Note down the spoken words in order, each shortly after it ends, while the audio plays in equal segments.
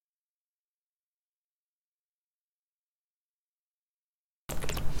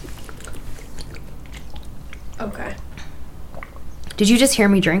Okay. Did you just hear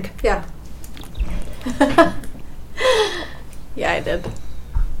me drink? Yeah. Yeah, I did.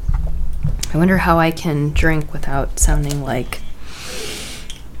 I wonder how I can drink without sounding like...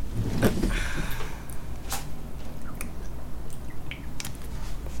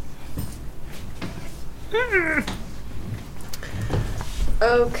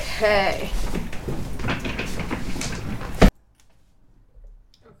 Okay.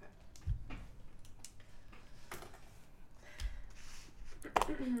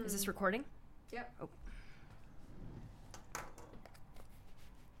 Is this recording? Yep. Oh.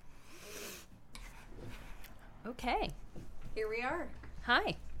 Okay. Here we are.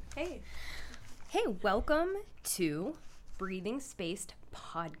 Hi. Hey. Hey, welcome to Breathing Spaced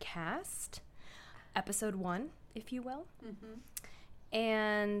Podcast, episode 1, if you will. Mm-hmm.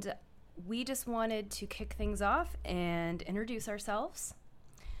 And we just wanted to kick things off and introduce ourselves.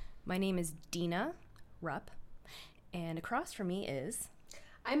 My name is Dina Rupp, and across from me is...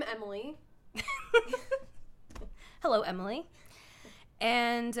 I'm Emily. Hello, Emily.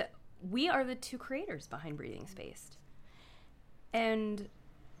 And we are the two creators behind Breathing Spaced. And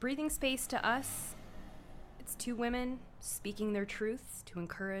Breathing Spaced to us, it's two women speaking their truths to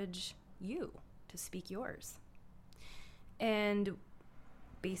encourage you to speak yours. And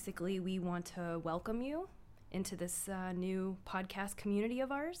basically, we want to welcome you into this new podcast community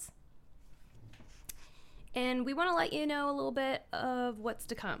of ours. And we want to let you know a little bit of what's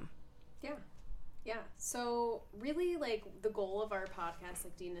to come. Yeah. So really, like, the goal of our podcast,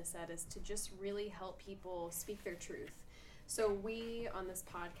 like Dina said, is to just really help people speak their truth. So we, on this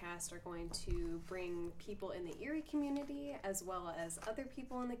podcast, are going to bring people in the Erie community as well as other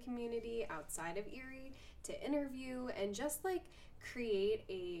people in the community outside of Erie to interview and just, like, create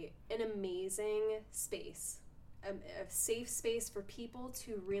an amazing space, a safe space for people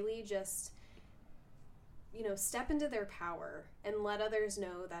to really just... step into their power and let others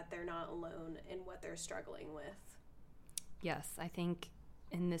know that they're not alone in what they're struggling with. Yes, I think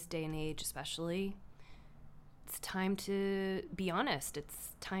in this day and age especially, it's time to be honest.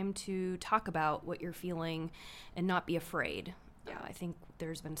 It's time to talk about what you're feeling and not be afraid. Yeah. I think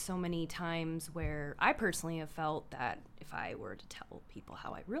there's been so many times where I personally have felt that if I were to tell people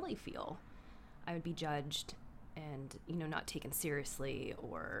how I really feel, I would be judged and, not taken seriously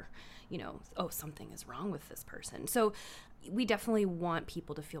or, oh, something is wrong with this person. So we definitely want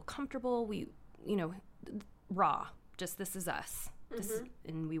people to feel comfortable. We, raw, just this is us. Mm-hmm.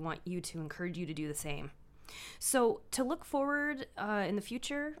 And we want you to encourage you to do the same. So to look forward in the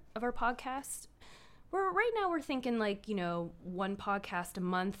future of our podcast, right now we're thinking like, one podcast a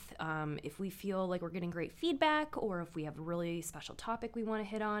month. If we feel like we're getting great feedback or if we have a really special topic we want to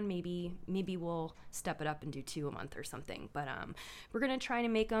hit on, maybe we'll step it up and do 2 a month or something. But we're going to try to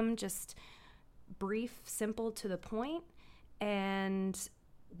make them just brief, simple, to the point. And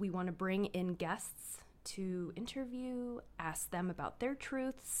we want to bring in guests to interview, ask them about their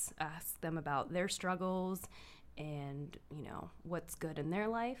truths, ask them about their struggles and, what's good in their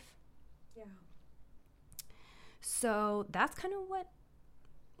life. Yeah. So that's kind of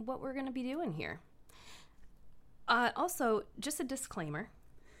what we're going to be doing here. Also, just a disclaimer.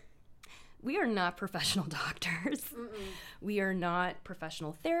 We are not professional doctors. Mm-mm. We are not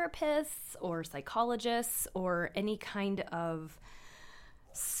professional therapists or psychologists or any kind of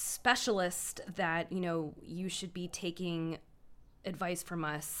specialist that, you should be taking advice from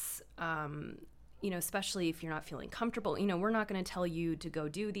us, especially if you're not feeling comfortable. We're not going to tell you to go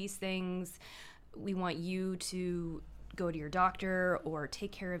do these things. We want you to go to your doctor or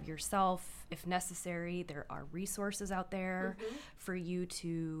take care of yourself if necessary. There are resources out there for you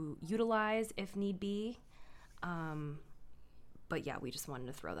to utilize if need be. But yeah, we just wanted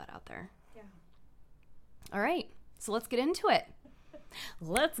to throw that out there. Yeah. All right, so let's get into it.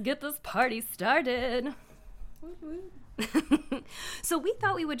 Let's get this party started. So we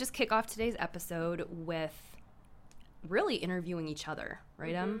thought we would just kick off today's episode with really interviewing each other,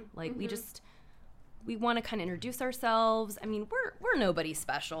 right, Like we want to kind of introduce ourselves. I mean, we're nobody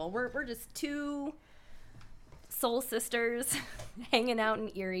special. We're just two soul sisters hanging out in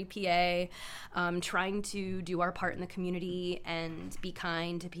Erie, PA, trying to do our part in the community and be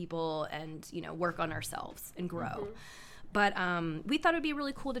kind to people and, work on ourselves and grow. Mm-hmm. But we thought it'd be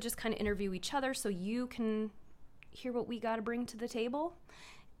really cool to just kind of interview each other so you can hear what we got to bring to the table.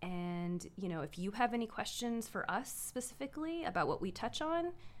 And, if you have any questions for us specifically about what we touch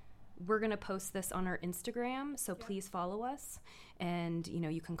on, we're going to post this on our Instagram, so please follow us. And,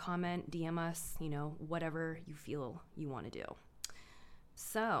 you can comment, DM us, whatever you feel you want to do.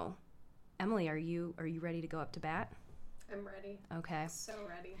 So, Emily, are you ready to go up to bat? I'm ready. Okay. So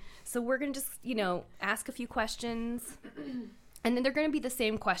ready. So we're going to just, ask a few questions. And then they're going to be the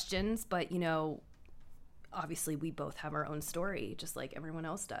same questions, but, obviously we both have our own story, just like everyone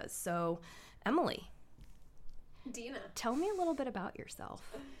else does. So, Emily. Dina. Tell me a little bit about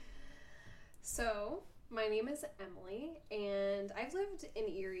yourself. So, my name is Emily, and I've lived in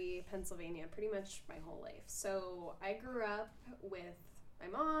Erie, Pennsylvania pretty much my whole life. So, I grew up with my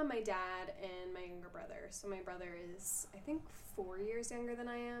mom, my dad, and my younger brother. So, my brother is, I think, 4 years younger than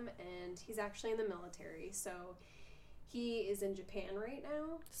I am, and he's actually in the military. So, he is in Japan right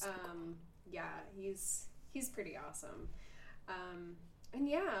now. So cool. Yeah, he's pretty awesome. And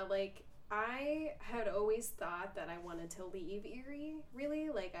yeah, like, I had always thought that I wanted to leave Erie, really.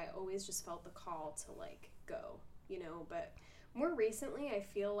 Like, I always just felt the call to, like, go, But more recently, I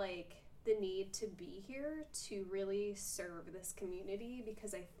feel like the need to be here to really serve this community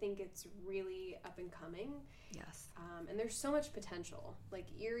because I think it's really up and coming. Yes. And there's so much potential. Like,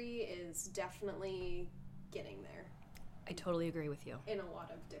 Erie is definitely getting there. I totally agree with you. In a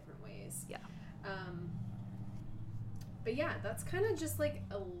lot of different ways. Yeah. But yeah, that's kind of just like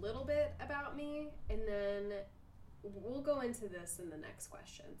a little bit about me, and then we'll go into this in the next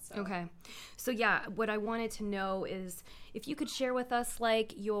question. So. Okay. So yeah, what I wanted to know is if you could share with us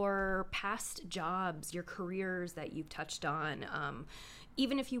like your past jobs, your careers that you've touched on,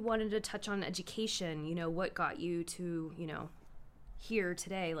 even if you wanted to touch on education, what got you to, here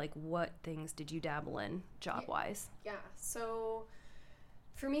today, like what things did you dabble in job-wise? Yeah. So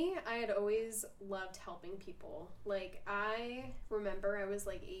for me, I had always loved helping people. Like, I remember I was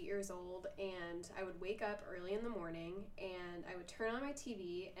like 8 years old, and I would wake up early in the morning, and I would turn on my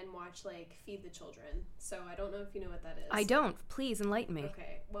TV and watch, like, Feed the Children. So I don't know if you know what that is. I don't. Please enlighten me.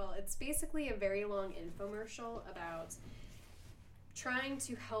 Okay. Well, it's basically a very long infomercial about trying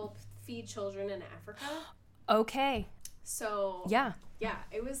to help feed children in Africa. Okay. So yeah,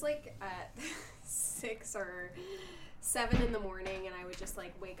 it was like at 6 or 7 in the morning, and I would just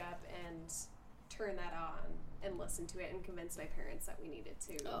like wake up and turn that on and listen to it and convince my parents that we needed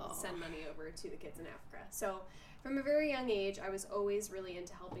to send money over to the kids in Africa. So from a very young age, I was always really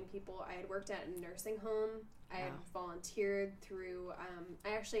into helping people. I had worked at a nursing home. I had volunteered through, I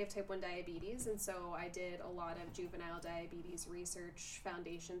actually have type 1 diabetes, and so I did a lot of juvenile diabetes research,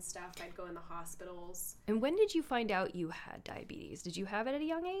 foundation stuff. I'd go in the hospitals. And when did you find out you had diabetes? Did you have it at a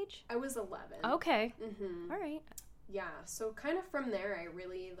young age? I was 11. Okay. Mm-hmm. All right. Yeah, so kind of from there, I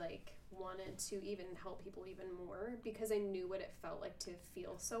really, like, wanted to even help people even more because I knew what it felt like to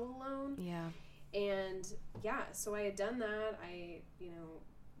feel so alone. Yeah. And, yeah, so I had done that. I,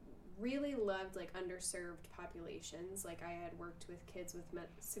 really loved, like, underserved populations. Like, I had worked with kids with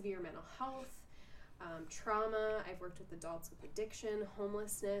severe mental health, trauma. I've worked with adults with addiction,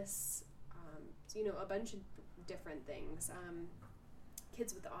 homelessness, a bunch of different things.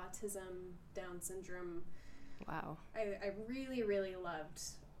 Kids with autism, Down syndrome. Wow. I really, really loved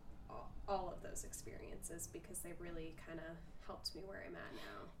all of those experiences because they really kind of helped me where I'm at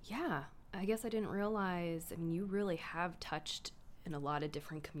now. Yeah. I guess I didn't realize, you really have touched in a lot of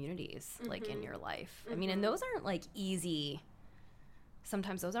different communities, like in your life. Mm-hmm. And those aren't like easy.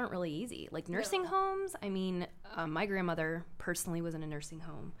 Sometimes those aren't really easy. Like nursing homes, my grandmother personally was in a nursing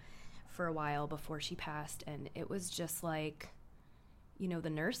home for a while before she passed, and it was just like, the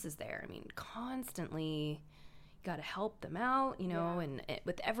nurses there, constantly got to help them out, and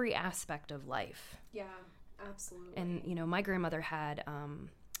with every aspect of life. Yeah, absolutely. And, my grandmother had,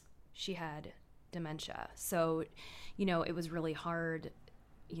 she had dementia. So, it was really hard,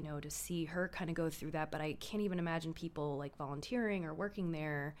 to see her kind of go through that. But I can't even imagine people like volunteering or working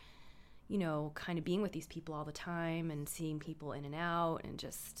there, kind of being with these people all the time and seeing people in and out and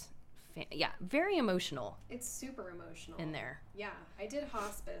just, very emotional. It's super emotional. In there. Yeah, I did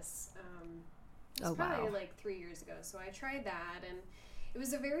hospice. It was probably like 3 years ago. So I tried that, and it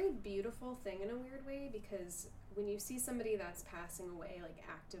was a very beautiful thing in a weird way because when you see somebody that's passing away, like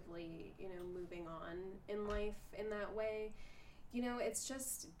actively, moving on in life in that way,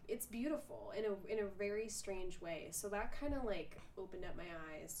 it's beautiful in a very strange way. So that kind of like opened up my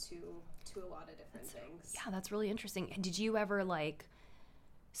eyes to a lot of different things. Yeah, that's really interesting. And did you ever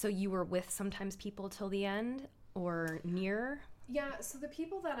so you were with sometimes people till the end or near? Yeah, so the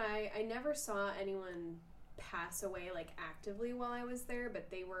people that I never saw anyone pass away like actively while I was there, but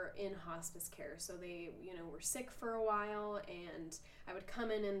they were in hospice care, so they were sick for a while, and I would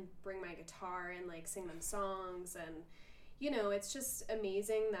come in and bring my guitar and like sing them songs, and it's just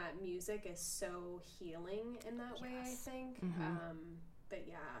amazing that music is so healing in that way, I think. Mm-hmm. But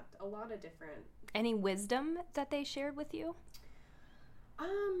yeah, a lot of different. Any wisdom that they shared with you?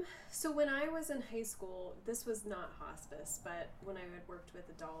 So when I was in high school, this was not hospice, but when I had worked with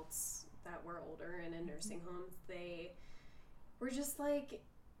adults that were older and in nursing homes, they were just like,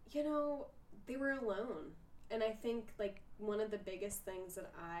 you know, they were alone. And I think, like, one of the biggest things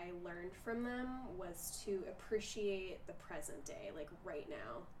that I learned from them was to appreciate the present day, like, right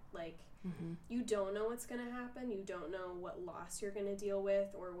now. Like, you don't know what's going to happen. You don't know what loss you're going to deal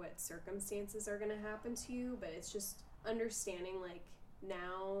with or what circumstances are going to happen to you. But it's just understanding, like,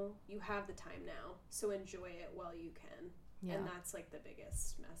 now you have the time now. So enjoy it while you can. Yeah. And that's, like, the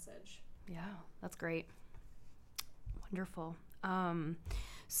biggest message. Yeah, that's great. Wonderful.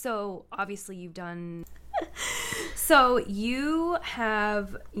 So obviously you've done... So you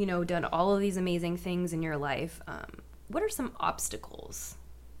have, you know, done all of these amazing things in your life. What are some obstacles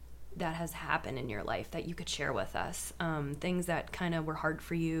that has happened in your life that you could share with us? Things that kind of were hard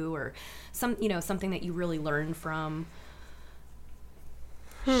for you, or something that you really learned from.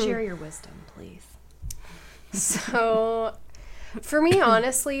 Share your wisdom, please. So for me,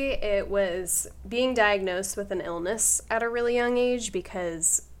 honestly, it was being diagnosed with an illness at a really young age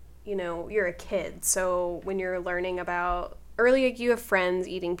because, you know, you're a kid. So when you're learning about early, like, you have friends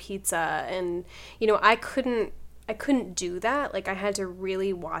eating pizza and, you know, I couldn't do that. Like, I had to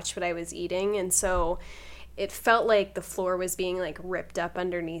really watch what I was eating. And so it felt like the floor was being, like, ripped up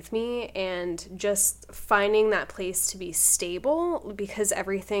underneath me, and just finding that place to be stable because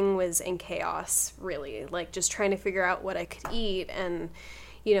everything was in chaos, really. Like, just trying to figure out what I could eat and,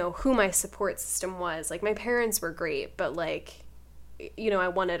 you know, who my support system was. Like, my parents were great, but, like, you know, I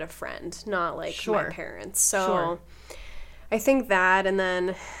wanted a friend, not, like, my parents. So I think that, and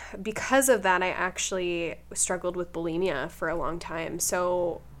then because of that, I actually struggled with bulimia for a long time.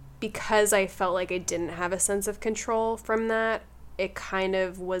 So because I felt like I didn't have a sense of control from that, it kind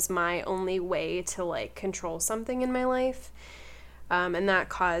of was my only way to, like, control something in my life. And that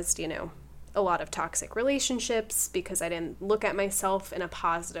caused, you know, a lot of toxic relationships because I didn't look at myself in a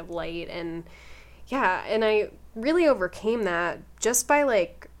positive light. And yeah, and I really overcame that just by,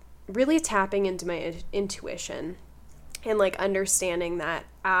 like, really tapping into my intuition and, like, understanding that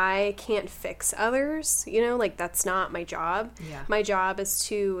I can't fix others, you know, like, that's not my job. Yeah. My job is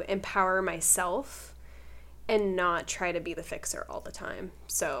to empower myself and not try to be the fixer all the time.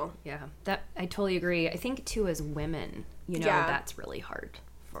 So yeah, that I totally agree. I think too, as women, you know, that's really hard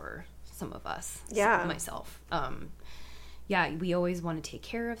for some of us. Yeah. Myself. Yeah, we always want to take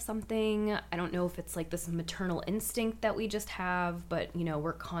care of something. I don't know if it's like this maternal instinct that we just have, but, you know,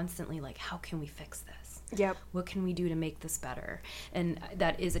 we're constantly like, how can we fix this? Yep. What can we do to make this better? And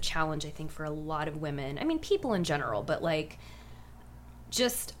that is a challenge, I think, for a lot of women. I mean, people in general, but, like,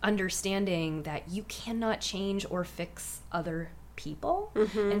 just understanding that you cannot change or fix other people.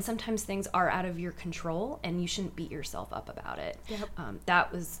 And sometimes things are out of your control, and you shouldn't beat yourself up about it. Yep.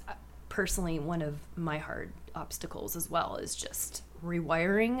 That was personally one of my hard obstacles as well, is just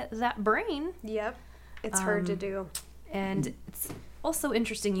rewiring that brain. Yep. It's hard to do. And it's also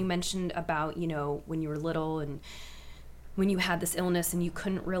interesting you mentioned about, you know, when you were little and when you had this illness and you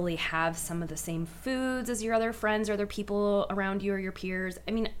couldn't really have some of the same foods as your other friends or other people around you or your peers.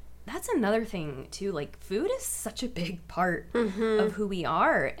 I mean, that's another thing too. Like, food is such a big part of who we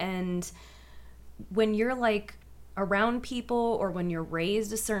are. And when you're, like, around people, or when you're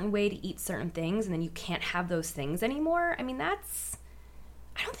raised a certain way to eat certain things and then you can't have those things anymore, I mean, I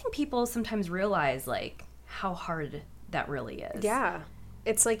don't think people sometimes realize, like, how hard that really is. Yeah.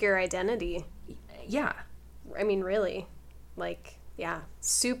 It's like your identity. Yeah. I mean, really. Like, yeah,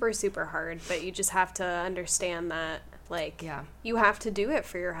 super, super hard, but you just have to understand that, like, you have to do it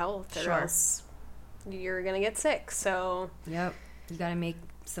for your health, or else you're going to get sick, so. Yep. You got to make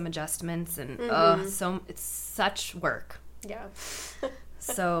some adjustments, and so it's such work. Yeah.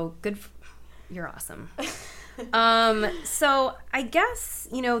 So good. You're awesome. So I guess,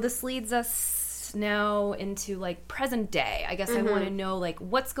 you know, this leads us now into, like, present day. I guess I want to know, like,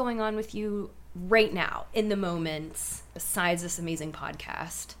 what's going on with you right now in the moment besides this amazing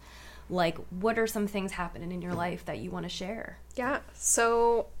podcast. Like, what are some things happening in your life that you want to share? Yeah.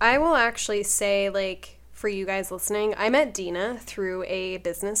 So I will actually say, like, for you guys listening, I met Dina through a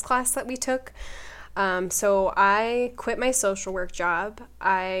business class that we took. So I quit my social work job.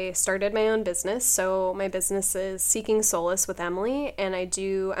 I started my own business. So my business is Seeking Solace with Emily, and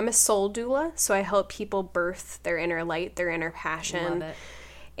I'm a soul doula. So I help people birth their inner light, their inner passion. Love it.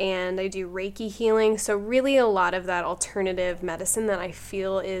 And I do Reiki healing. So really a lot of that alternative medicine that I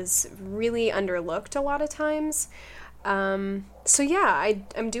feel is really underlooked a lot of times. So yeah,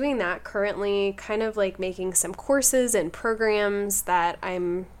 I'm doing that currently, kind of like making some courses and programs that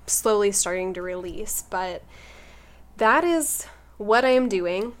I'm slowly starting to release, but that is what I am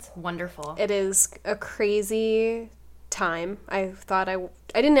doing. It's wonderful. It is a crazy time. I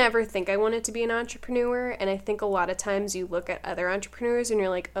didn't ever think I wanted to be an entrepreneur, and I think a lot of times you look at other entrepreneurs and you're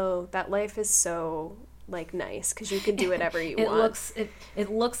like, oh, that life is so like nice because you can do whatever you want.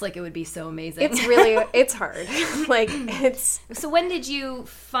 It looks like it would be so amazing. It's really it's hard. Like it's. So when did you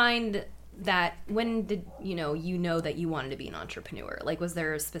find that? When did you know that you wanted to be an entrepreneur? Like, was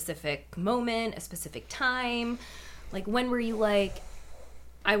there a specific moment, a specific time? Like, when were you like,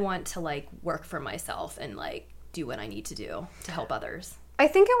 I want to like work for myself and like do what I need to do to help others? I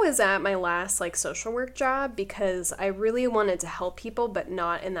think it was at my last like social work job because I really wanted to help people, but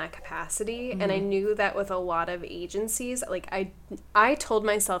not in that capacity. And I knew that with a lot of agencies, like I told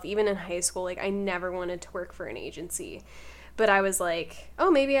myself even in high school, like I never wanted to work for an agency, but I was like,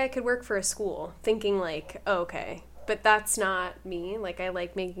 oh, maybe I could work for a school, thinking like, oh, okay, but that's not me. Like I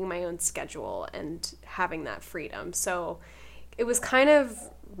like making my own schedule and having that freedom. So it was kind of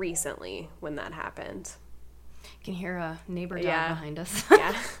recently when that happened. Can hear a neighbor dog behind us.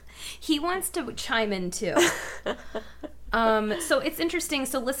 Yeah. He wants to chime in too. So it's interesting.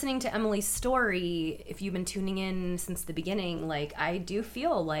 So listening to Emily's story, if you've been tuning in since the beginning, like I do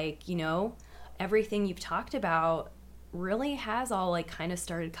feel like, everything you've talked about really has all like kind of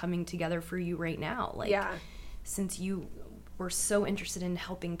started coming together for you right now. Like since you were so interested in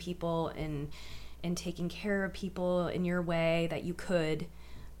helping people and taking care of people in your way that you could.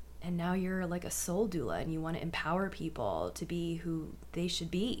 And now you're like a soul doula and you want to empower people to be who they should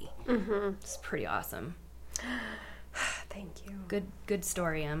be. Mm-hmm. It's pretty awesome. Thank you. Good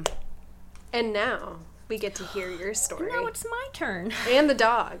story, Em. And now we get to hear your story. Now it's my turn. And the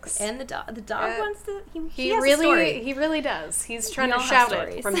dog's. And the dog wants to. He has a story. He really does. He's trying to shout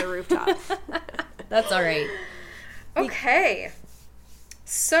it from the rooftop. That's all right. Okay.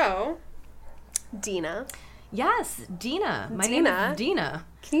 So, Dina. Yes, Dina. My name is Dina.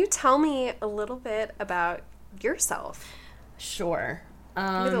 Can you tell me a little bit about yourself? Sure.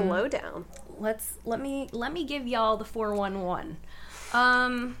 Give me the lowdown. Let me give y'all the 411.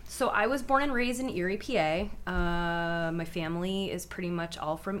 So I was born and raised in Erie, PA. My family is pretty much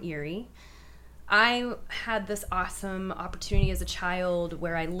all from Erie. I had this awesome opportunity as a child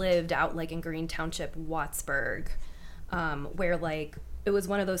where I lived out like in Green Township, Wattsburg, where like it was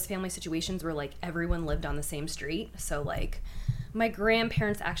one of those family situations where like everyone lived on the same street. So like my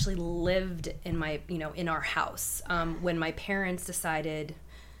grandparents actually lived in in our house. When my parents decided,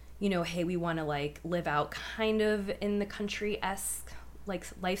 hey, we want to like live out kind of in the country-esque like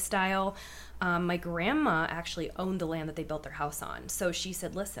lifestyle. My grandma actually owned the land that they built their house on. So she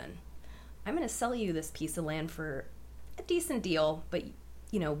said, listen, I'm going to sell you this piece of land for a decent deal, but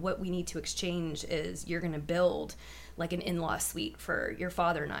what we need to exchange is you're going to build like an in-law suite for your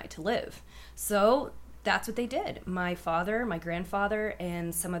father and I to live. So that's what they did. My father, my grandfather,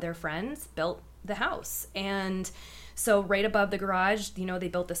 and some of their friends built the house. And so right above the garage, they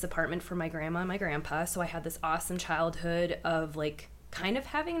built this apartment for my grandma and my grandpa. So I had this awesome childhood of like kind of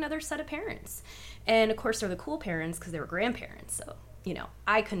having another set of parents. And of course they're the cool parents because they were grandparents. So,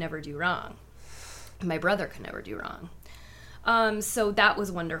 I could never do wrong. My brother could never do wrong. So that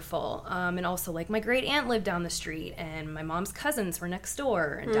was wonderful. And also like my great aunt lived down the street and my mom's cousins were next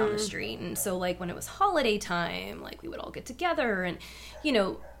door and down the street. And so like when it was holiday time, like we would all get together and,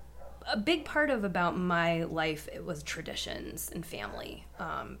 a big part about my life, it was traditions and family,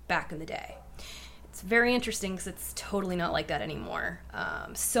 back in the day. It's very interesting because it's totally not like that anymore.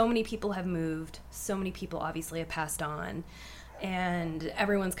 So many people have moved. So many people obviously have passed on. And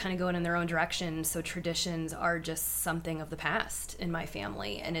everyone's kind of going in their own direction. So traditions are just something of the past in my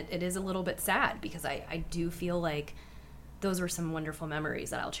family. And it is a little bit sad because I do feel like those were some wonderful memories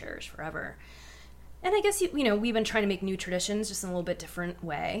that I'll cherish forever. And I guess, we've been trying to make new traditions just in a little bit different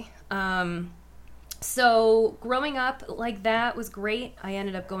way. So growing up like that was great. I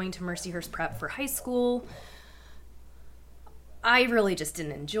ended up going to Mercyhurst Prep for high school. I really just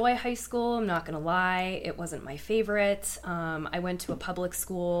didn't enjoy high school. I'm not going to lie. It wasn't my favorite. I went to a public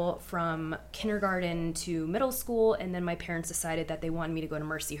school from kindergarten to middle school, and then my parents decided that they wanted me to go to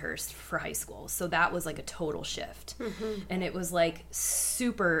Mercyhurst for high school. So that was like a total shift. Mm-hmm. And it was like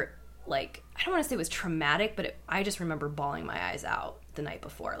super, like, I don't want to say it was traumatic, but I just remember bawling my eyes out the night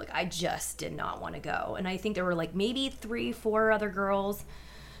before. Like, I just did not want to go. And I think there were like maybe 3-4 other girls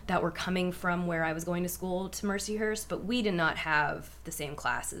that were coming from where I was going to school to Mercyhurst, but we did not have the same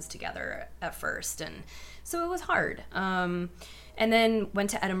classes together at first, and so it was hard. And then went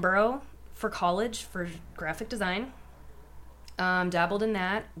to Edinburgh for college for graphic design. Dabbled in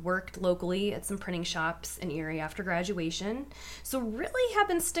that, worked locally at some printing shops in Erie after graduation. So really have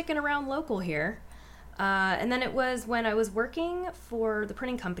been sticking around local here. And then it was when I was working for the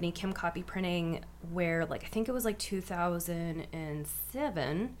printing company, Kim Copy Printing, where like I think it was like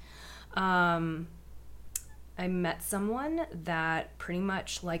 2007. I met someone that pretty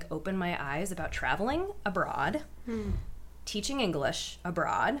much like opened my eyes about traveling abroad, teaching English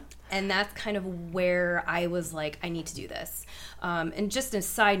abroad. And that's kind of where I was like, I need to do this. And just a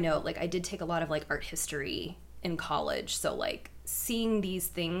side note, like I did take a lot of like art history in college. So like seeing these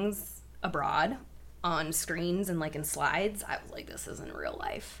things abroad on screens and like in slides, I was like, this isn't real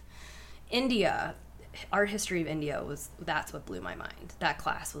life. India, art history of India that's what blew my mind. That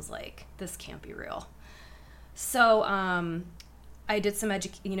class was like, this can't be real. So I did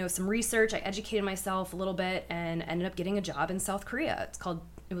some research. I educated myself a little bit and ended up getting a job in South Korea.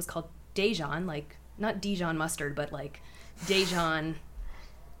 It was called Daejeon, like not Dijon mustard, but like Daejeon.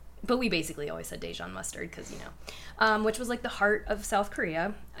 But we basically always said Daejeon mustard because which was like the heart of South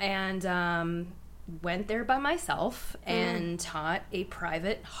Korea, and went there by myself and taught a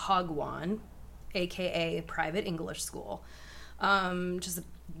private Hagwon, aka private English school, just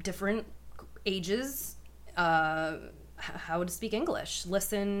different ages. How to speak English,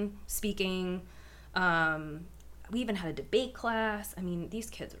 listen, speaking. We even had a debate class. I mean, these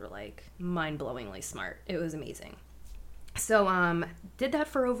kids were like mind-blowingly smart. It was amazing. So did that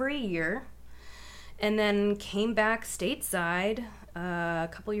for over a year, and then came back stateside a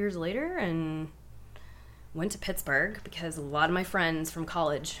couple years later and went to Pittsburgh because a lot of my friends from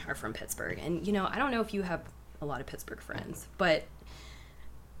college are from Pittsburgh. And I don't know if you have a lot of Pittsburgh friends, but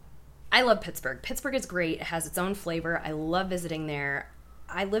I love Pittsburgh. Pittsburgh is great. It has its own flavor. I love visiting there.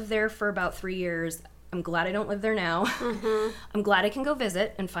 I lived there for about 3 years. I'm glad I don't live there now. I'm glad I can go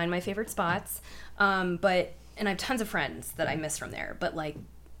visit and find my favorite spots. And I have tons of friends that I miss from there. But, like,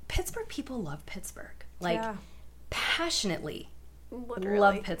 Pittsburgh people love Pittsburgh. Like, passionately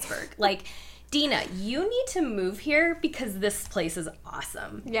love Pittsburgh. Like, Dina, you need to move here because this place is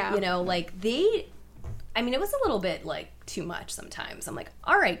awesome. Yeah. It was a little bit, like, too much sometimes. I'm like,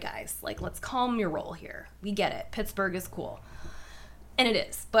 all right, guys, like, let's calm your roll here. We get it. Pittsburgh is cool. And it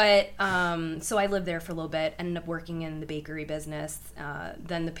is. But, so I lived there for a little bit, ended up working in the bakery business,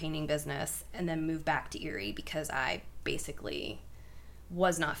 then the painting business, and then moved back to Erie because I basically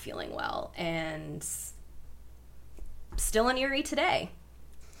was not feeling well. And still in Erie today.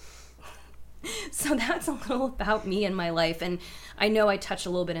 So that's a little about me and my life. And I know I touched a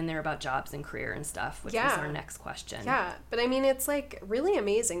little bit in there about jobs and career and stuff, which was our next question. Yeah. But I mean, it's like really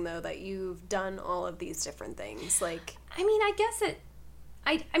amazing though that you've done all of these different things. Like, I mean, I guess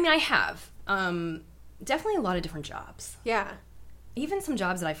I have. Definitely a lot of different jobs. Yeah. Even some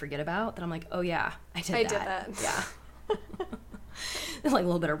jobs that I forget about that I'm like, oh yeah, I did that. Yeah. Like a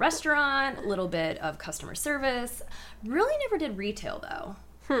little bit of restaurant, a little bit of customer service. Really never did retail though.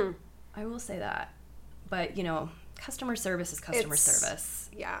 I will say that. But, customer service is customer service.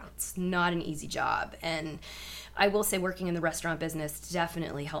 Yeah. It's not an easy job. And I will say working in the restaurant business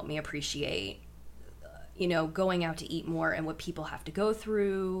definitely helped me appreciate, going out to eat more and what people have to go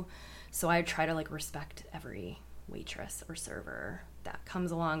through. So I try to, like, respect every waitress or server that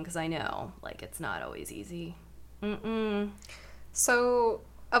comes along because I know, like, it's not always easy. So,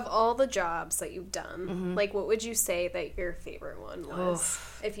 of all the jobs that you've done, like, what would you say that your favorite one was,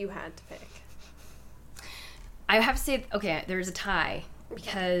 if you had to pick? I have to say, okay, there's a tie,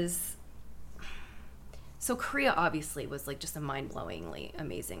 because, so Korea obviously was, like, just a mind-blowingly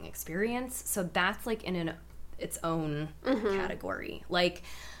amazing experience, so that's, like, in its own category. Like,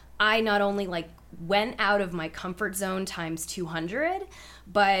 I not only, like, went out of my comfort zone times 200,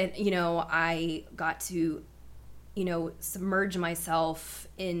 but, I got to submerge myself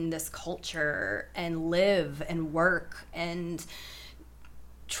in this culture and live and work and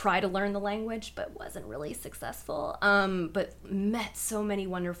try to learn the language, but wasn't really successful. But met so many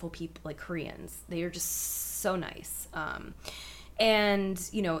wonderful people, like Koreans. They are just so nice. And,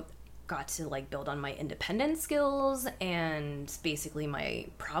 got to like build on my independent skills and basically my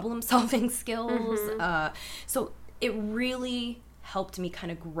problem solving skills. So it really helped me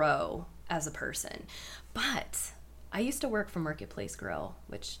kind of grow as a person. But I used to work for Marketplace Grill,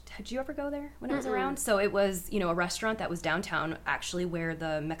 which, did you ever go there when it was around? So it was, a restaurant that was downtown, actually where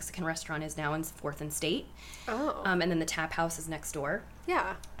the Mexican restaurant is now in 4th and State. Oh. And then the tap house is next door.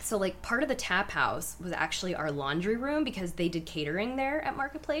 Yeah. So, like, part of the tap house was actually our laundry room because they did catering there at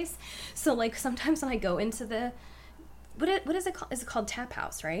Marketplace. So, like, sometimes when I go into the, what is it called? Is it called tap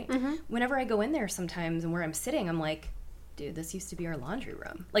house, right? Whenever I go in there sometimes and where I'm sitting, I'm like, dude, this used to be our laundry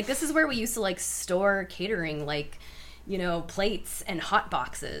room. Like, this is where we used to, like, store catering, like, plates and hot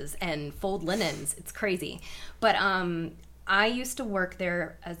boxes and fold linens. It's crazy. But I used to work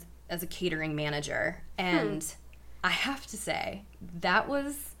there as a catering manager, and I have to say that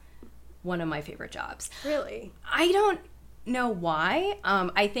was one of my favorite jobs. Really? I don't know why.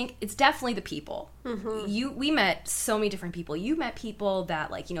 I think it's definitely the people. We met so many different people. You met people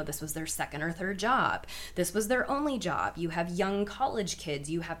that, like, you know, this was their second or third job. This was their only job. You have young college kids.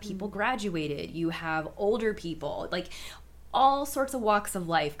 You have people graduated. You have older people. Like, all sorts of walks of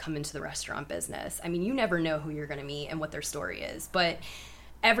life come into the restaurant business. I mean, you never know who you're going to meet and what their story is, but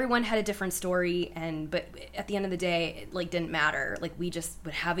everyone had a different story, but at the end of the day, it, like, didn't matter. Like, we just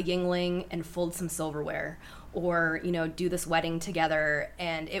would have a Yingling and fold some silverware, or, you know, do this wedding together,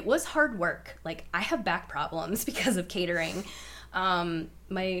 and it was hard work. Like, I have back problems because of catering. My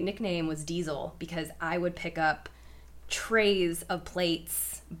nickname was Diesel because I would pick up trays of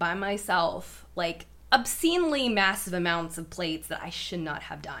plates by myself, like obscenely massive amounts of plates that I should not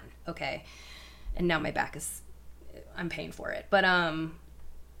have done. Okay. And now my back I'm paying for it. But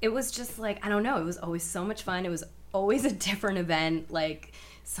it was just like, I don't know, it was always so much fun. It was always a different event. Like,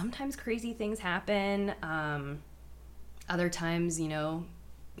 sometimes crazy things happen. Other times, you know,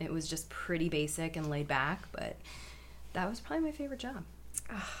 it was just pretty basic and laid back, but that was probably my favorite job.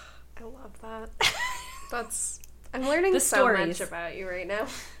 I love that. I'm learning so much about you right now.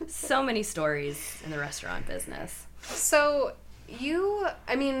 So many stories in the restaurant business. So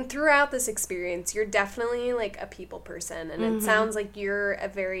throughout this experience, you're definitely like a people person, and it sounds like you're a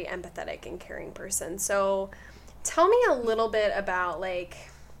very empathetic and caring person. So tell me a little bit about, like,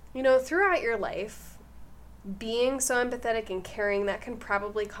 you know, throughout your life, being so empathetic and caring, that can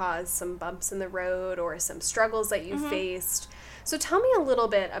probably cause some bumps in the road or some struggles that you faced. So tell me a little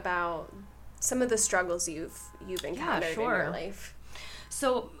bit about some of the struggles you've encountered in your life.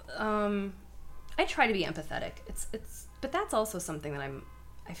 So I try to be empathetic. But that's also something that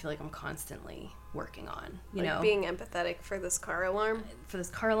I feel like I'm constantly working on. You know, being empathetic for this car alarm, for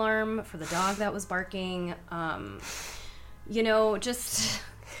the dog that was barking. You know, just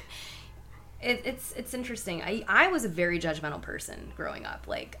it's interesting. I was a very judgmental person growing up.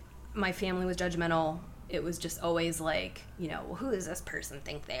 Like, my family was judgmental. It was just always like, you know, well, who does this person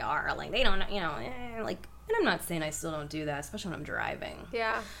think they are? Like, they don't know, you know, like, and I'm not saying I still don't do that, especially when I'm driving.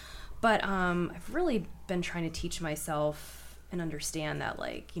 Yeah. But I've really been trying to teach myself and understand that,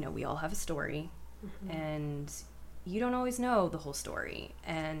 like, you know, we all have a story, and you don't always know the whole story.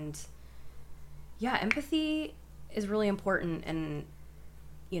 And yeah, empathy is really important, and,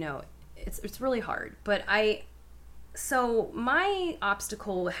 you know, it's really hard. But so my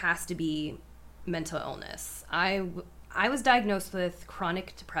obstacle has to be mental illness. I was diagnosed with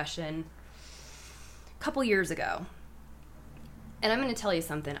chronic depression a couple years ago. And I'm going to tell you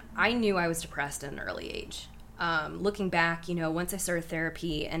something. I knew I was depressed at an early age. Looking back, you know, once I started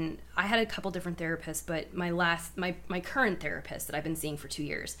therapy, and I had a couple different therapists, but my current therapist that I've been seeing for 2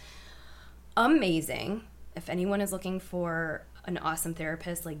 years, amazing. If anyone is looking for an awesome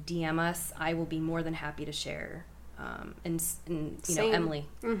therapist, like, DM us. I will be more than happy to share. And you know, Emily,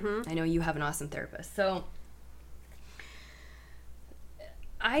 I know you have an awesome therapist. So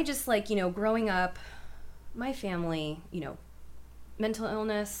I just, like, you know, growing up, my family, you know, mental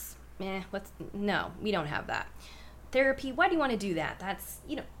illness, no, we don't have that. Therapy, why do you want to do that? That's,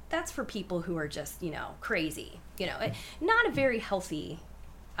 you know, that's for people who are just, you know, crazy, you know, not a very healthy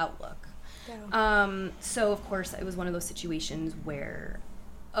outlook. Yeah. So of course it was one of those situations where,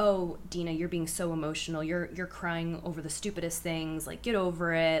 oh, Dina, you're being so emotional. You're crying over the stupidest things. Like, get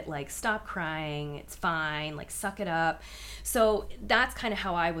over it. Like, stop crying. It's fine. Like, suck it up. So that's kind of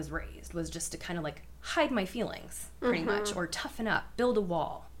how I was raised, was just to kind of, like, hide my feelings pretty much, or toughen up, build a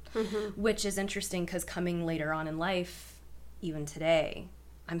wall, which is interesting because coming later on in life, even today,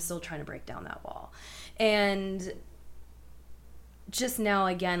 I'm still trying to break down that wall. And just now,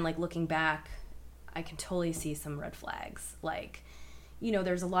 again, like, looking back, I can totally see some red flags. Like, you know,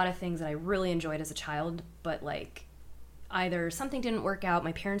 there's a lot of things that I really enjoyed as a child, but, like, either something didn't work out,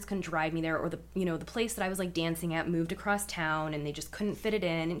 my parents couldn't drive me there, or the place that I was, like, dancing at moved across town and they just couldn't fit it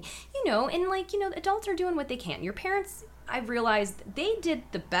in. And, you know, like, you know, adults are doing what they can. Your parents, I've realized, they did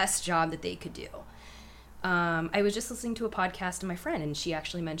the best job that they could do. I was just listening to a podcast of my friend, and she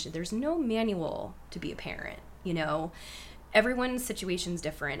actually mentioned there's no manual to be a parent, you know. Everyone's situation's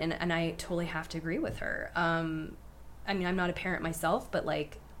different, and I totally have to agree with her. I mean, I'm not a parent myself, but,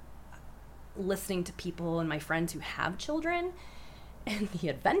 like, listening to people and my friends who have children and the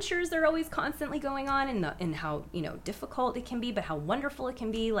adventures they're always constantly going on, and how, you know, difficult it can be, but how wonderful it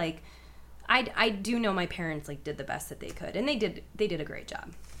can be. Like, I do know my parents, like, did the best that they could, and they did a great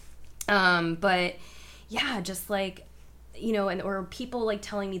job. But yeah, just, like, you know, or people, like,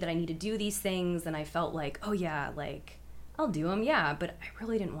 telling me that I need to do these things, and I felt like, oh yeah, like, I'll do them, yeah, but I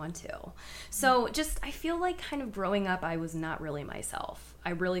really didn't want to. So just, I feel like kind of growing up, I was not really myself.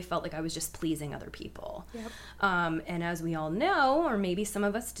 I really felt like I was just pleasing other people. Yep. And as we all know, or maybe some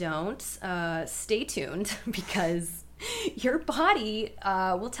of us don't, stay tuned because your body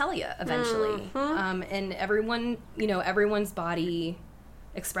will tell you eventually. And everyone, everyone's body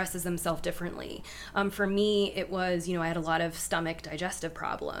expresses themselves differently. For me, it was, I had a lot of stomach digestive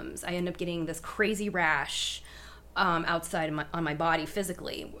problems. I ended up getting this crazy rash outside of on my body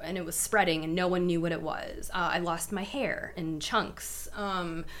physically, and it was spreading and no one knew what it was. I lost my hair in chunks.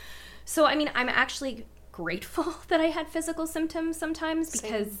 So I mean, I'm actually grateful that I had physical symptoms sometimes,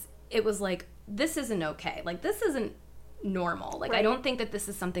 because it was like, this isn't okay. Like, this isn't normal. Like, I don't think that this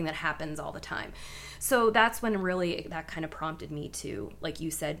is something that happens all the time. So that's when really that kind of prompted me to, like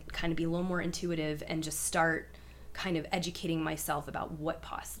you said, kind of be a little more intuitive and just start kind of educating myself about what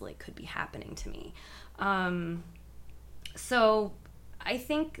possibly could be happening to me. So I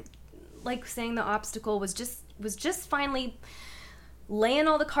think, like, saying the obstacle was just finally laying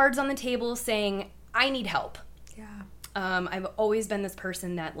all the cards on the table, saying, I need help. Yeah. I've always been this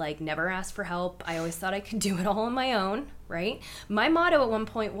person that, like, never asked for help. I always thought I could do it all on my own, right? My motto at one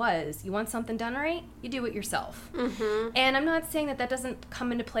point was, you want something done right, you do it yourself. And I'm not saying that doesn't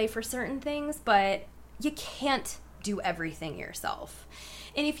come into play for certain things, but you can't do everything yourself.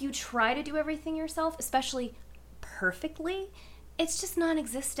 And if you try to do everything yourself, especially perfectly, it's just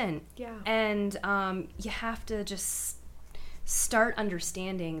non-existent. Yeah. And you have to just start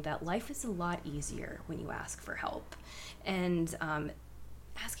understanding that life is a lot easier when you ask for help. And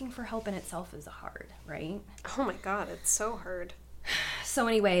asking for help in itself is hard, right? Oh my God, it's so hard. So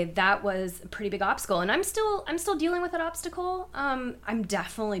anyway, that was a pretty big obstacle, and I'm still dealing with that obstacle. I'm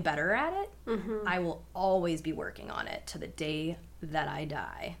definitely better at it. I will always be working on it to the day that I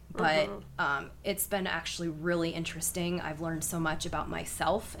die. But it's been actually really interesting. I've learned so much about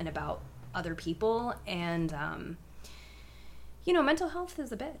myself and about other people, and mental health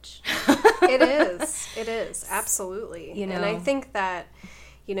is a bitch. It is absolutely. And I think that,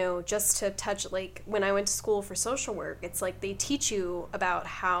 just to touch, like, when I went to school for social work, it's like they teach you about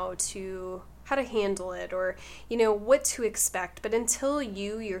how to handle it, or what to expect, but until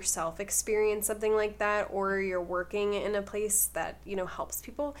you yourself experience something like that, or you're working in a place that helps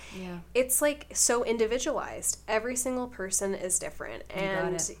people, it's like so individualized. Every single person is different,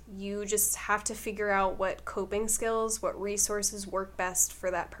 and you just have to figure out what coping skills, what resources work best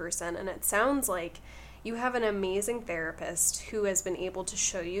for that person. And it sounds like you have an amazing therapist who has been able to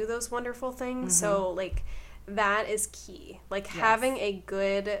show you those wonderful things. So, like, that is key. Like, having a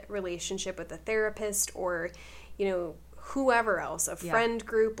good relationship with a therapist, or, whoever else, a friend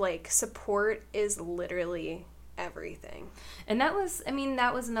group, like, support is literally everything. And that was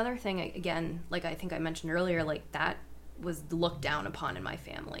another thing, again, like I think I mentioned earlier, like, that was looked down upon in my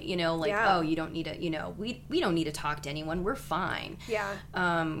family, oh, you don't need to, we don't need to talk to anyone. We're fine. Yeah.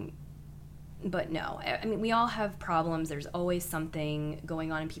 But no, I mean, we all have problems. There's always something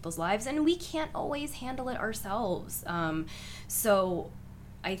going on in people's lives, and we can't always handle it ourselves. So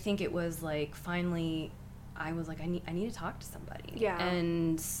I think it was like, finally, I was like, I need to talk to somebody. Yeah.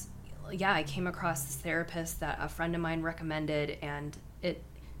 And I came across this therapist that a friend of mine recommended, and it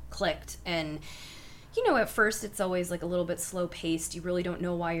clicked. And, at first it's always like a little bit slow paced. You really don't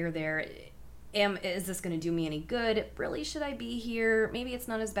know why you're there. Is this going to do me any good? Really, should I be here? Maybe it's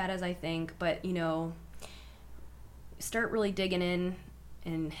not as bad as I think, but, start really digging in,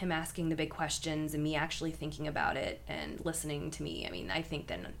 and him asking the big questions and me actually thinking about it and listening to me. I mean, I think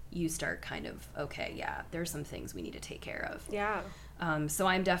then you start kind of, okay, yeah, there's some things we need to take care of. Yeah. So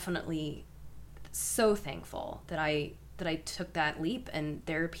I'm definitely so thankful that I took that leap. And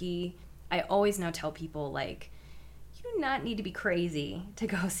therapy, I always now tell people, like, do not need to be crazy to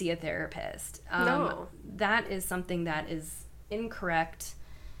go see a therapist. No. That is something that is incorrect.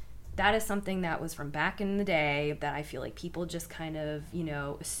 That is something that was from back in the day that I feel like people just kind of,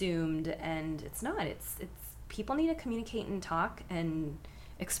 assumed, and it's not. It's people need to communicate and talk and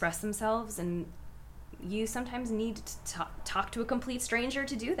express themselves, and you sometimes need to talk to a complete stranger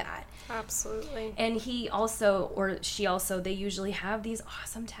to do that. Absolutely. And he also, or she also, they usually have these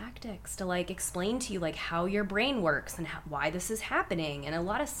awesome tactics to, like, explain to you, like, how your brain works and why this is happening, and a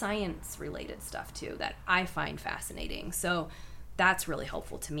lot of science related stuff too that I find fascinating. So that's really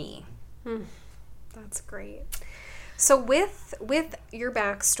helpful to me. That's great. So with your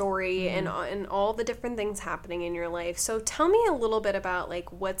backstory and all the different things happening in your life, so tell me a little bit about,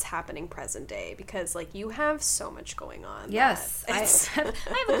 like, what's happening present day, because, like, you have so much going on. Yes, I have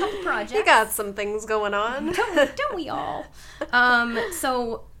a couple projects. You got some things going on. Don't we all?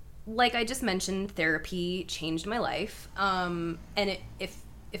 So like I just mentioned, therapy changed my life. And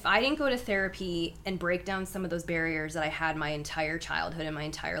if I didn't go to therapy and break down some of those barriers that I had my entire childhood and my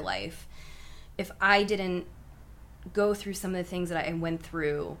entire life, if I didn't go through some of the things that I went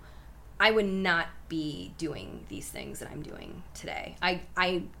through, I would not be doing these things that I'm doing today.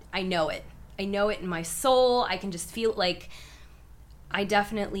 I know it. I know it in my soul. I can just feel like I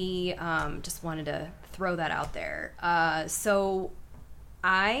definitely just wanted to throw that out there. So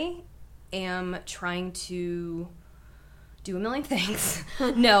I am trying to do a million things.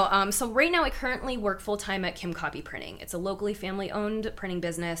 No, so right now I currently work full-time at Kim Copy Printing. It's a locally family-owned printing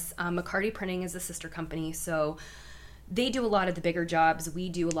business. McCarty Printing is the sister company, so they do a lot of the bigger jobs. We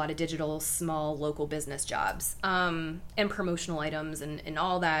do a lot of digital, small, local business jobs, and promotional items and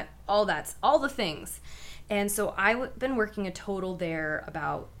all the things. And so I've been working a total there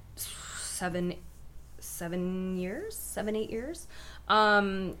about 7, 8 years.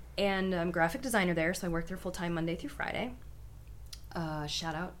 And I'm a graphic designer there, so I work there full-time Monday through Friday.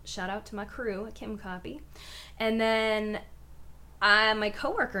 Shout out to my crew at Kim Copy. And then my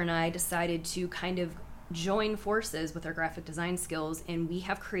coworker and I decided to kind of join forces with our graphic design skills, and we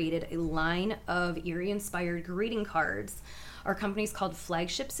have created a line of Erie-inspired greeting cards. Our company's called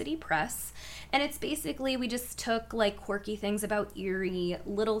Flagship City Press, and it's basically we just took like quirky things about Erie,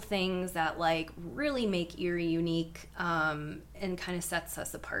 little things that like really make Erie unique, and kind of sets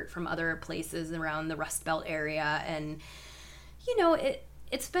us apart from other places around the Rust Belt area. And you know,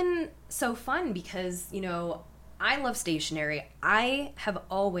 it's been so fun because, you know, I love stationery. I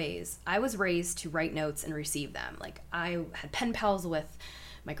was raised to write notes and receive them. Like I had pen pals with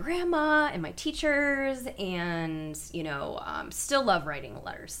my grandma and my teachers, and you know, still love writing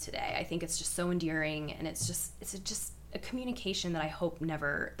letters today. I think it's just so endearing, and it's just a communication that I hope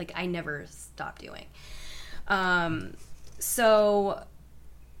I never stop doing. So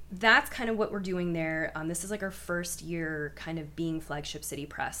that's kind of what we're doing there. This is like our first year kind of being Flagship City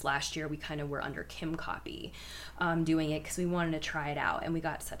Press. Last year we kind of were under Kim Copy, doing it because we wanted to try it out, and we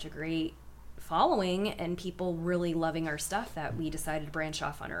got such a great following and people really loving our stuff that we decided to branch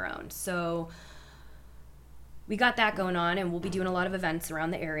off on our own. So we got that going on, and we'll be doing a lot of events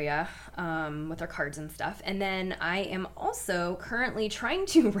around the area with our cards and stuff. And then I am also currently trying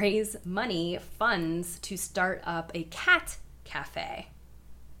to raise funds to start up a cat cafe.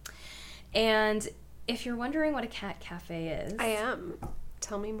 And if you're wondering what a cat cafe is... I am.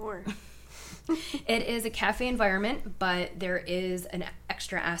 Tell me more. It is a cafe environment, but there is an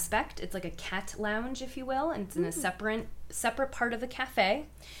extra aspect. It's like a cat lounge, if you will, and it's in a separate part of the cafe.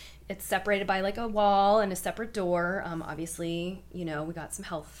 It's separated by like a wall and a separate door. Obviously, you know, we got some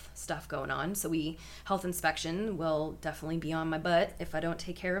health stuff going on, so health inspection will definitely be on my butt if I don't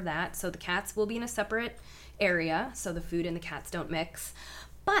take care of that. So the cats will be in a separate area, so the food and the cats don't mix.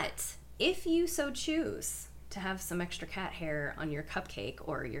 But if you so choose to have some extra cat hair on your cupcake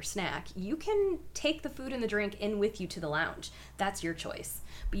or your snack, you can take the food and the drink in with you to the lounge. That's your choice,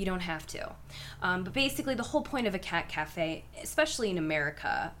 but you don't have to. But basically the whole point of a cat cafe, especially in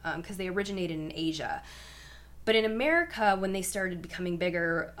America, because they originated in Asia, but in America, when they started becoming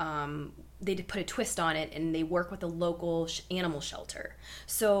bigger, they did put a twist on it, and they work with a local animal shelter.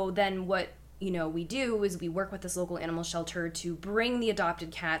 So then what we do is we work with this local animal shelter to bring the adopted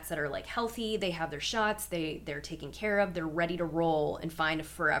cats that are like healthy, they have their shots, they're taken care of, they're ready to roll and find a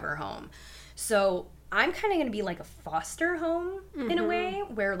forever home. So I'm kind of going to be like a foster home in a way,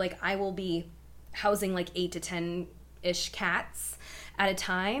 where like I will be housing like 8 to 10-ish cats at a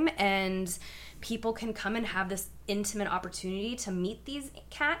time, and people can come and have this intimate opportunity to meet these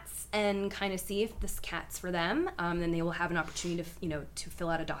cats and kind of see if this cat's for them. Then they will have an opportunity to fill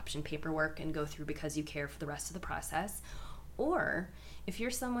out adoption paperwork and go through Because You Care for the rest of the process. Or if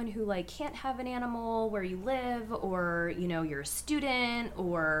you're someone who like can't have an animal where you live, or you're a student,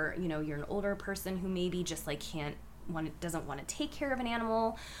 or you're an older person who maybe just like doesn't want to take care of an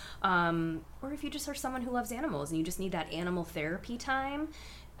animal, or if you just are someone who loves animals and you just need that animal therapy time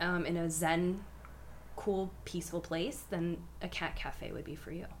in a zen, cool, peaceful place, then a cat cafe would be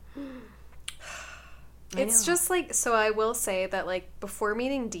for you. It's just like, so I will say that like before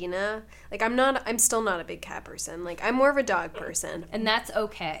meeting Dina, like I'm still not a big cat person. Like I'm more of a dog person. And that's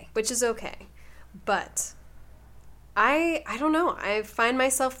okay. Which is okay. But I don't know. I find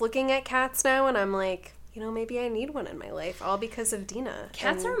myself looking at cats now and I'm like, maybe I need one in my life, all because of Dina.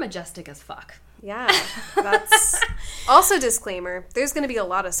 Cats are majestic as fuck. Yeah, that's also disclaimer. There's going to be a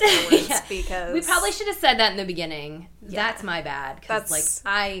lot of swear words because we probably should have said that in the beginning. Yeah. That's my bad. Because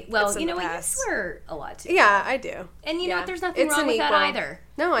you swear a lot too. Yeah, I do. And you know what? There's nothing wrong with that either.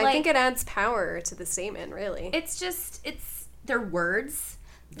 No, I think it adds power to the statement. Really, they're words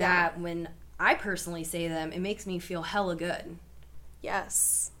that when I personally say them, it makes me feel hella good.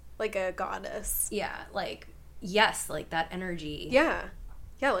 Yes. Like a goddess. Yeah, like, yes, like that energy. Yeah.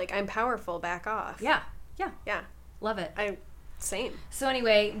 Yeah, like I'm powerful, back off. Yeah. Love it. Same. So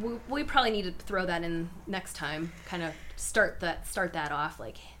anyway, we probably need to throw that in next time. Kind of start that off.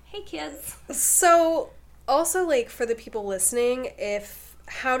 Like, hey kids. So also, like, for the people listening,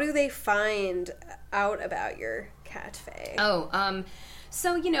 how do they find out about your cafe? So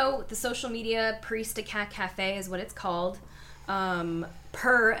the social media Purista Cat Cafe is what it's called.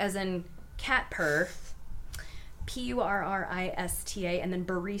 Purr as in cat purr. Purrista, and then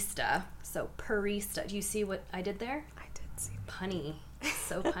barista. So Purista. Do you see what I did there? Punny.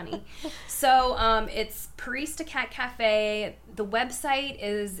 So punny. So it's Purista Cat Cafe. The website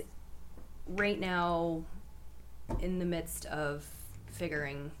is right now in the midst of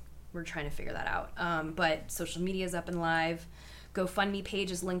we're trying to figure that out. But social media is up and live. GoFundMe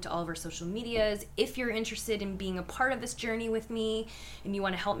page is linked to all of our social medias. If you're interested in being a part of this journey with me and you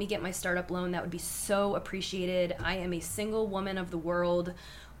want to help me get my startup loan, that would be so appreciated. I am a single woman of the world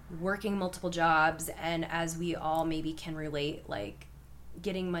working multiple jobs, and as we all maybe can relate, like,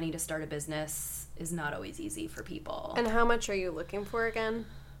 getting money to start a business is not always easy for people. And how much are you looking for again?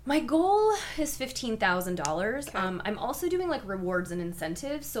 My goal is $15,000. Okay. I'm also doing like rewards and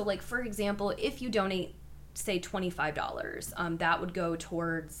incentives. So like, for example, if you donate, say $25, that would go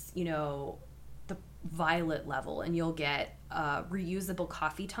towards, the violet level, and you'll get a reusable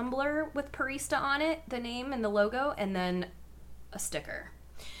coffee tumbler with Purista on it, the name and the logo, and then a sticker.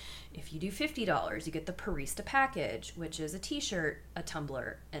 If you do $50, you get the Purista package, which is a t-shirt, a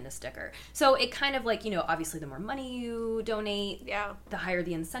tumbler, and a sticker. So it kind of like, obviously the more money you donate, the higher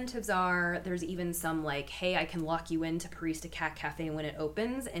the incentives are. There's even some like, hey, I can lock you into Purista Cat Cafe when it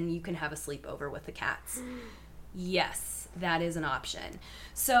opens, and you can have a sleepover with the cats. Yes, that is an option.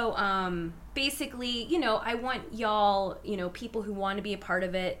 So basically, I want y'all, people who want to be a part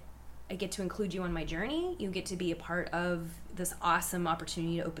of it, I get to include you on my journey. You get to be a part of this awesome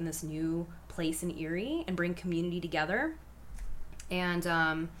opportunity to open this new place in Erie and bring community together. And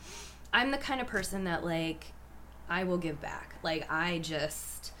I'm the kind of person that, like, I will give back. Like, I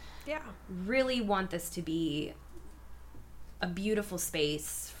just really want this to be a beautiful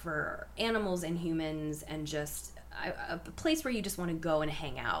space for animals and humans, and just a place where you just want to go and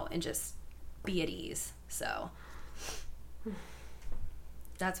hang out and just be at ease. So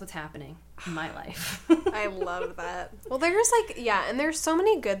that's what's happening in my life. I love that. Well, there's and there's so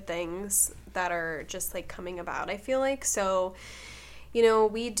many good things that are just like coming about, I feel like. So,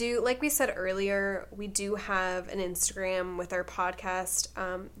 we do, like we said earlier, we do have an Instagram with our podcast.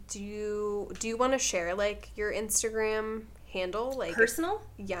 Do you want to share like your Instagram handle? Like personal?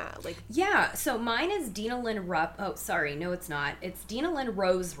 Yeah. So mine is Dina Lynn Rupp. Oh, sorry. No, it's not. It's Dina Lynn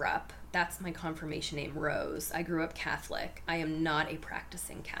Rose Rupp. That's my confirmation name, Rose. I grew up Catholic. I am not a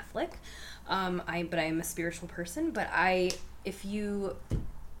practicing Catholic, but I am a spiritual person. But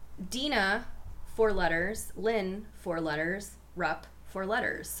Dina, 4 letters, Lynn, 4 letters, Rupp, 4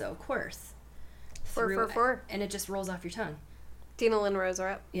 letters. So of course, 4. And it just rolls off your tongue. Dina Lynn Rose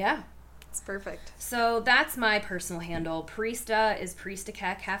Rupp. Yeah. It's perfect. So that's my personal handle. Purista is Purista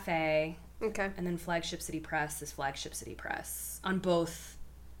Cat Cafe. Okay. And then Flagship City Press is Flagship City Press on both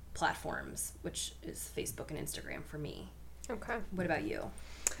platforms, which is Facebook and Instagram for me. Okay. What about you?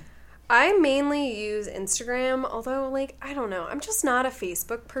 I mainly use Instagram, although, like, I don't know. I'm just not a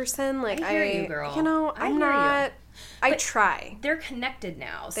Facebook person. Like, I hear you, girl. I'm not. I try. They're connected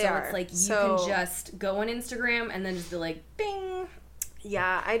now. So it's like you can just go on Instagram and then just be like, bing.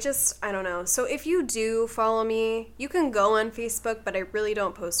 Yeah, I don't know. So if you do follow me, you can go on Facebook, but I really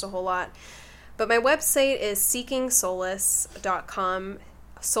don't post a whole lot. But my website is seekingsolace.com.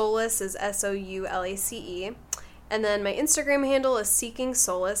 Solace is SOULACE. And then my Instagram handle is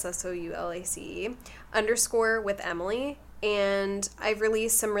seekingsolace, SOULACE, _, with Emily. And I've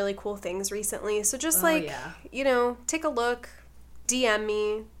released some really cool things recently. So just take a look, DM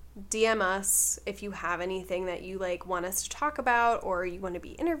me, DM us if you have anything that you like want us to talk about, or you want to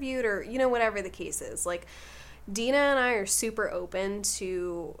be interviewed, or whatever the case is. Like, Dina and I are super open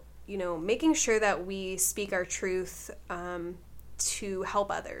to making sure that we speak our truth to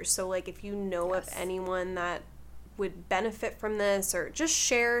help others. So like, if you know of anyone that would benefit from this, or just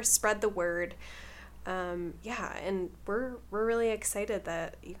spread the word. And we're really excited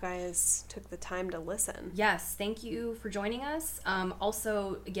that you guys took the time to listen. Yes, thank you for joining us.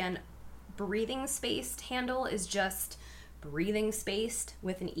 Also, again, Breathing Spaced handle is just Breathing Spaced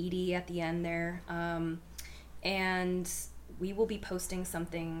with an ED at the end there. And we will be posting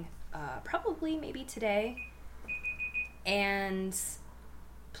something probably maybe today. And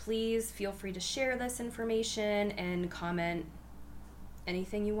please feel free to share this information and comment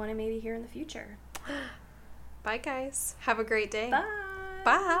anything you want to maybe hear in the future. Bye, guys. Have a great day. Bye. Bye.